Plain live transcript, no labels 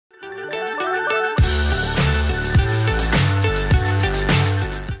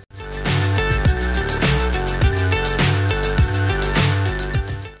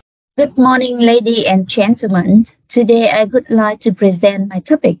Good morning, ladies and gentlemen. Today I would like to present my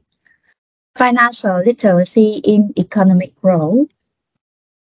topic, financial literacy in economic growth.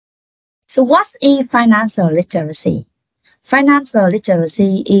 So what's financial literacy? Financial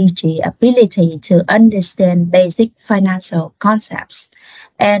literacy is the ability to understand basic financial concepts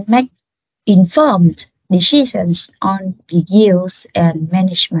and make informed decisions on the use and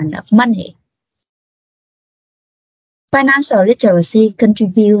management of money. Financial literacy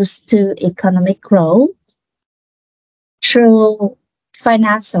contributes to economic growth through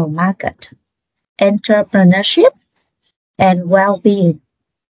financial market, entrepreneurship, and well-being.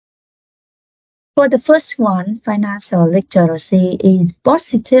 For the first one, financial literacy is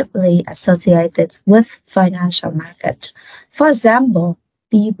positively associated with financial market. For example,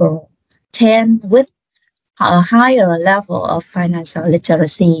 people tend with a higher level of financial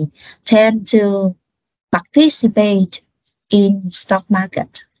literacy tend to participate in stock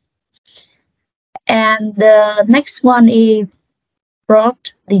market. And the next one is fraud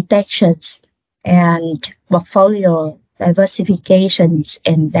detections and portfolio diversifications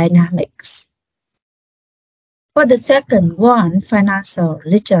and dynamics. For the second one, financial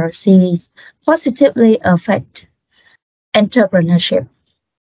literacy positively affect entrepreneurship.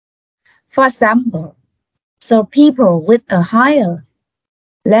 For example, so people with a higher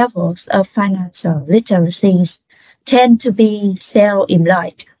levels of financial literacy tend to be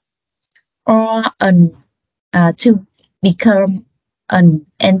self-employed or to become an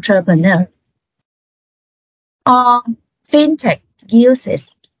entrepreneur. Or fintech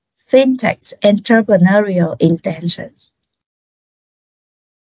uses fintech's entrepreneurial intentions.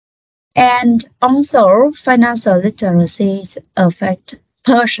 And also, financial literacy affect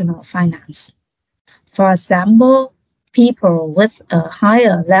personal finance. For example, people with a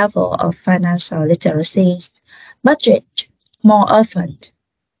higher level of financial literacy budget more often.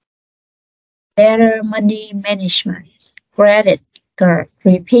 Better money management, credit card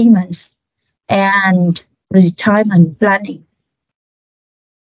repayments, and retirement planning.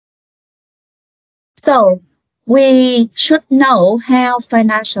 So we should know how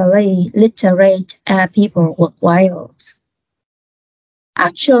financially literate people worldwide.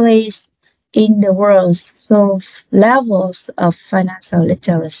 Actually, in the world, so levels of financial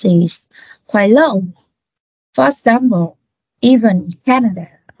literacy is quite low. For example, even Canada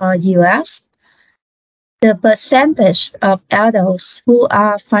or US, the percentage of adults who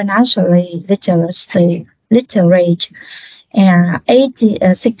are financially literate are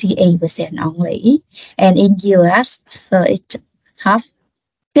 68% only, and in US, so it have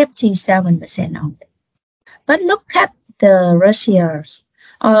 57% only. But look at the Russia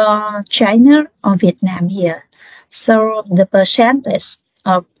or China or Vietnam here. So the percentage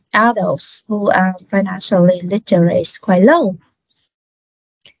of adults who are financially literate is quite low.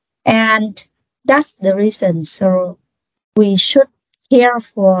 And that's the reason. So we should care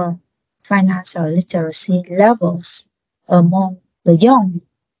for financial literacy levels among the young.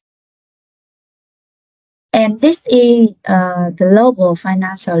 And this is the global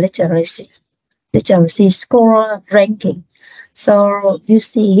financial literacy score ranking. So you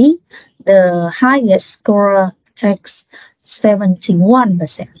see the highest score takes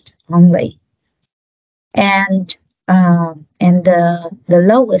 71% only. And the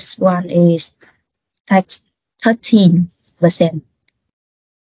lowest one is takes 13%.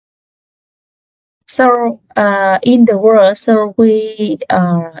 So in the world, so we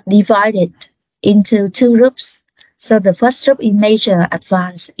are divided into two groups. So the first group is major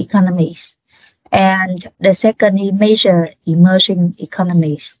advanced economies, and the second is major emerging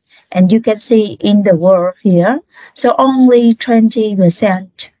economies. And you can see in the world here, so only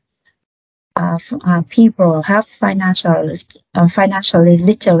 20% of people have financially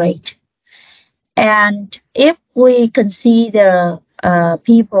literate. And if we consider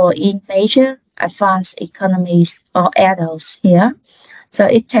people in major advanced economies or adults here, so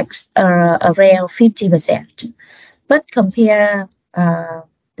it takes around 50%. But compare the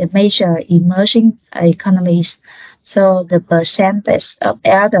major emerging economies, so the percentage of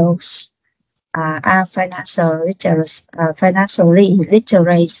adults are financially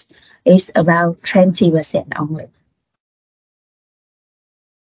literate is about 20% only.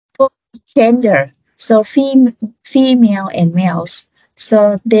 For gender, so female and males,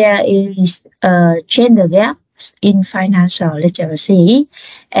 so there is a gender gap in financial literacy,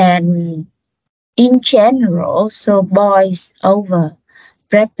 and in general, so boys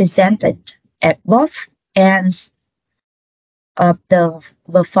overrepresented at both ends of the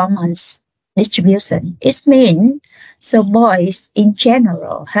performance distribution. It means so boys in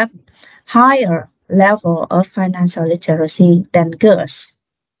general have higher level of financial literacy than girls.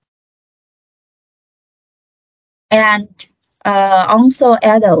 and also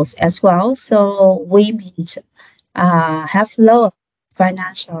adults as well. So women have lower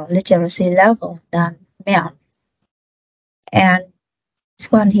financial literacy level than men. And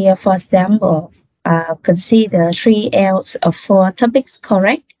this one here, for example, consider 3 out of 4 topics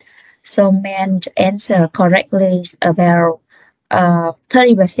correct. So men answer correctly about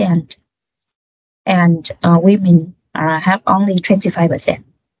 30%, and women have only 25%,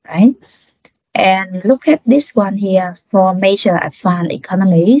 right? And look at this one here for major advanced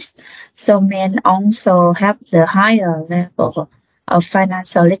economies. So men also have the higher level of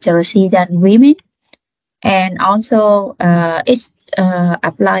financial literacy than women. And also it's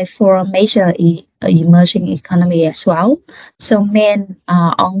applied for major emerging economy as well. So men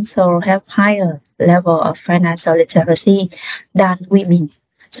also have higher level of financial literacy than women.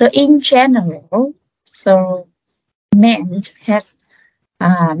 So in general, so men have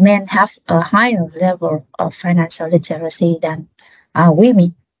a higher level of financial literacy than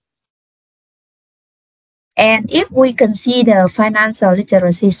women. And if we consider financial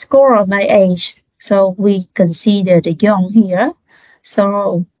literacy score by age, so we consider the young here.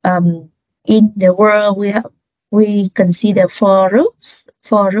 So in the world, we consider 4 groups,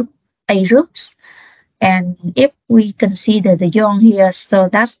 age groups. And if we consider the young here, so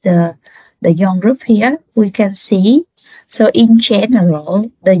that's the young group here, we can see. So in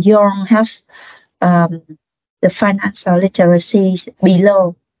general, the young have the financial literacy is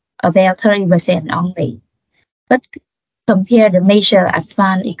below about 30% only. But compare the major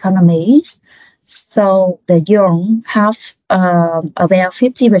advanced economies, so the young have about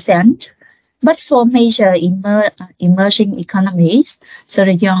 50%. But for major emerging economies, so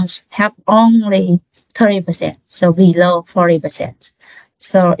the young have only 30%, so below 40%.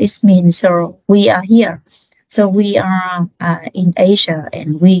 So it means so we are here. So we are in Asia,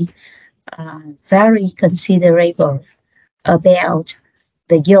 and we are very considerable about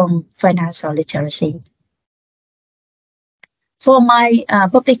the young financial literacy. For my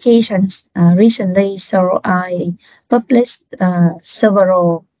publications recently, so I published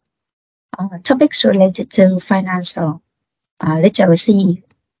several topics related to financial literacy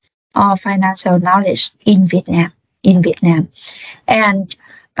or financial knowledge in Vietnam. And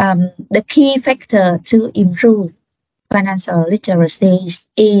the key factor to improve financial literacy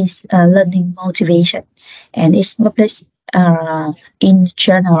is learning motivation, and it's published in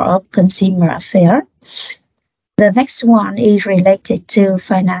Journal of Consumer Affairs. The next one is related to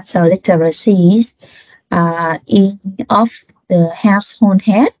financial literacies of the household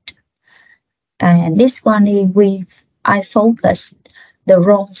head, and this one is I focus the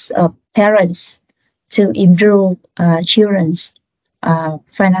roles of parents to improve children's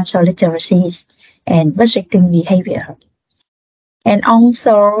financial literacies and budgeting behavior. And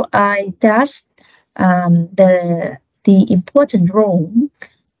also I test the important role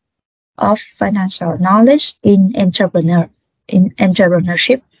of financial knowledge in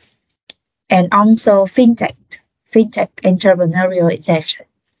entrepreneurship, and also fintech entrepreneurial intention.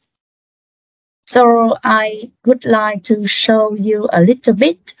 So I would like to show you a little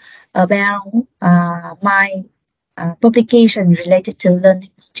bit about my publication related to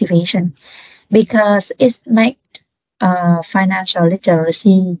learning motivation, because it makes financial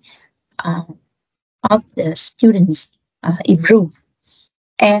literacy of the students improve.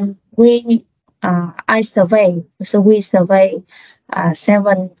 And I survey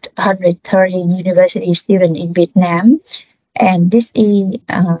 730 university students in Vietnam, and this is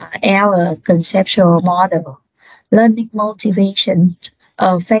our conceptual model. Learning motivation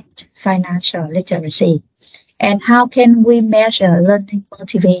affect financial literacy. And how can we measure learning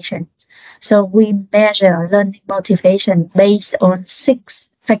motivation? So we measure learning motivation based on 6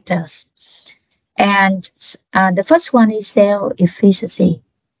 factors. And the first one is self-efficacy.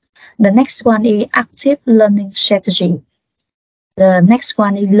 The next one is active learning strategy. The next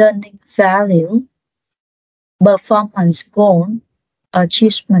one is learning value, performance goal,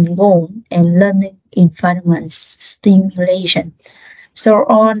 achievement goal, and learning environment stimulation. So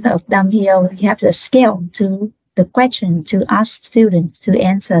all of them here, we have the scale to the question to ask students to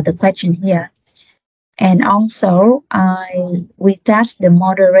answer the question here. And also we test the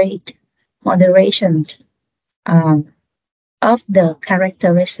moderation of the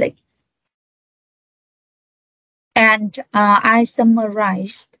characteristic. And I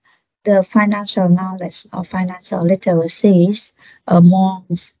summarized the financial knowledge or financial literacies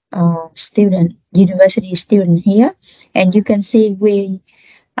amongst university student here. And you can see we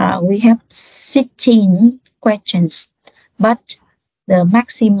have 16 questions, but the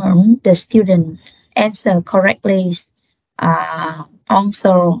maximum the student answer correctly is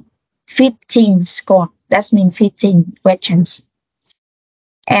also 15 score, That means 15 questions.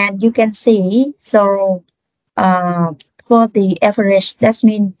 And you can see, so for the average, that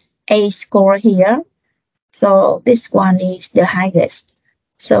means A score here. So this one is the highest.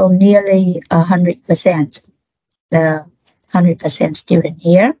 So nearly 100%, the 100% student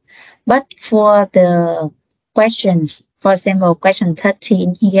here. But for the questions, for example, question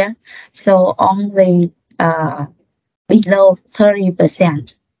 13 here, so only below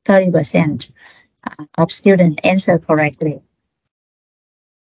 30% of students answer correctly.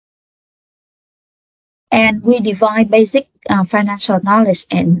 And we divide basic financial knowledge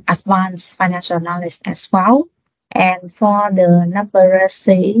and advanced financial knowledge as well. And for the number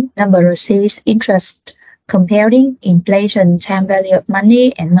C is interest comparing inflation, time value of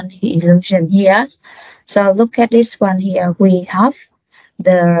money, and money illusion here. So look at this one here. We have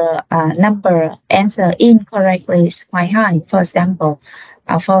the number answer incorrectly is quite high. For example,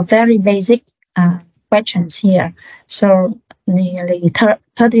 for very basic questions here, so nearly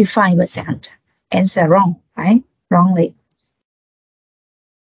 35% answer wrong, right? Wrongly.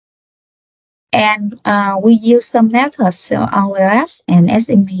 And we use some methods, so RLS and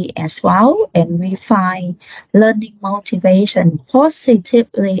SME as well, and we find learning motivation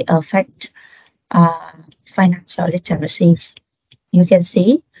positively affect financial literacies. You can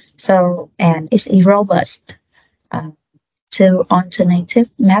see, so, and it's robust to alternative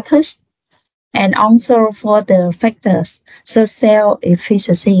methods. And also for the factors, so cell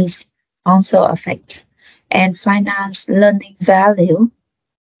efficiencies also affect, and finance learning value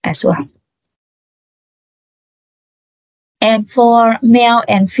as well. And for male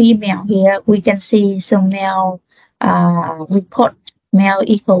and female here, we can see, so male, we quote male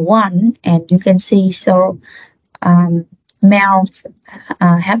equal 1, and you can see, so males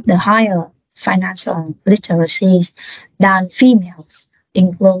have the higher financial literacies than females,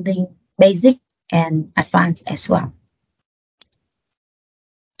 including basic and advanced as well.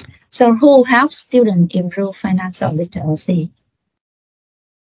 So who helps students improve financial literacy?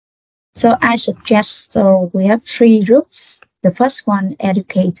 So I suggest, so we have 3 groups. The first one,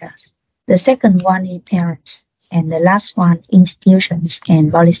 educators. The second one is parents. And the last one, institutions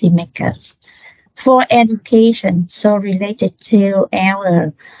and policymakers. For education, so related to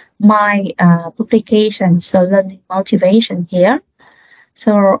my publication, so learning motivation here.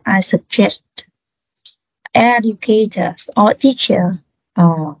 So I suggest educators or teachers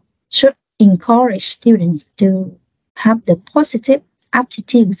should encourage students to have the positive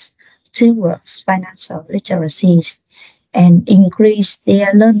attitudes towards financial literacies and increase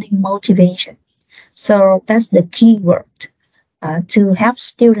their learning motivation. So that's the key word to help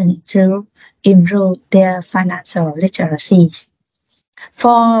students to improve their financial literacies.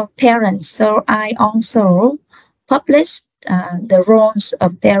 For parents, so I also published the roles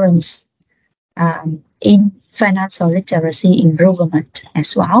of parents in financial literacy improvement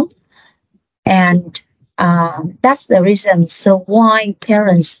as well. And that's the reason, so why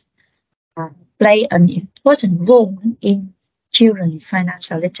parents play an important role in children's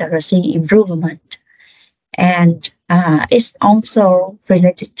financial literacy improvement. And it's also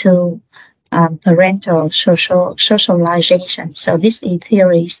related to parental socialization. So this is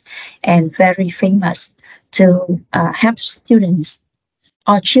theories and very famous to help students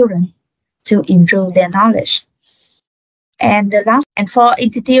or children to improve their knowledge. And the last, and for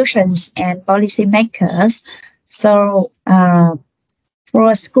institutions and policymakers, so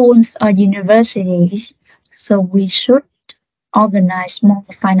for schools or universities, so we should organize more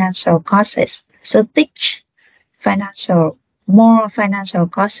financial courses. So teach more financial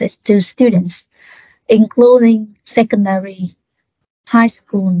courses to students, including secondary, high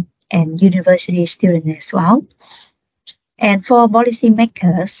school, and university students as well. And for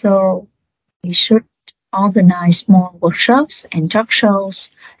policymakers, so we should organize more workshops and talk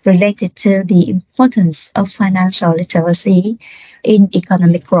shows related to the importance of financial literacy in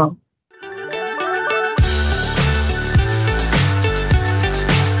economic growth.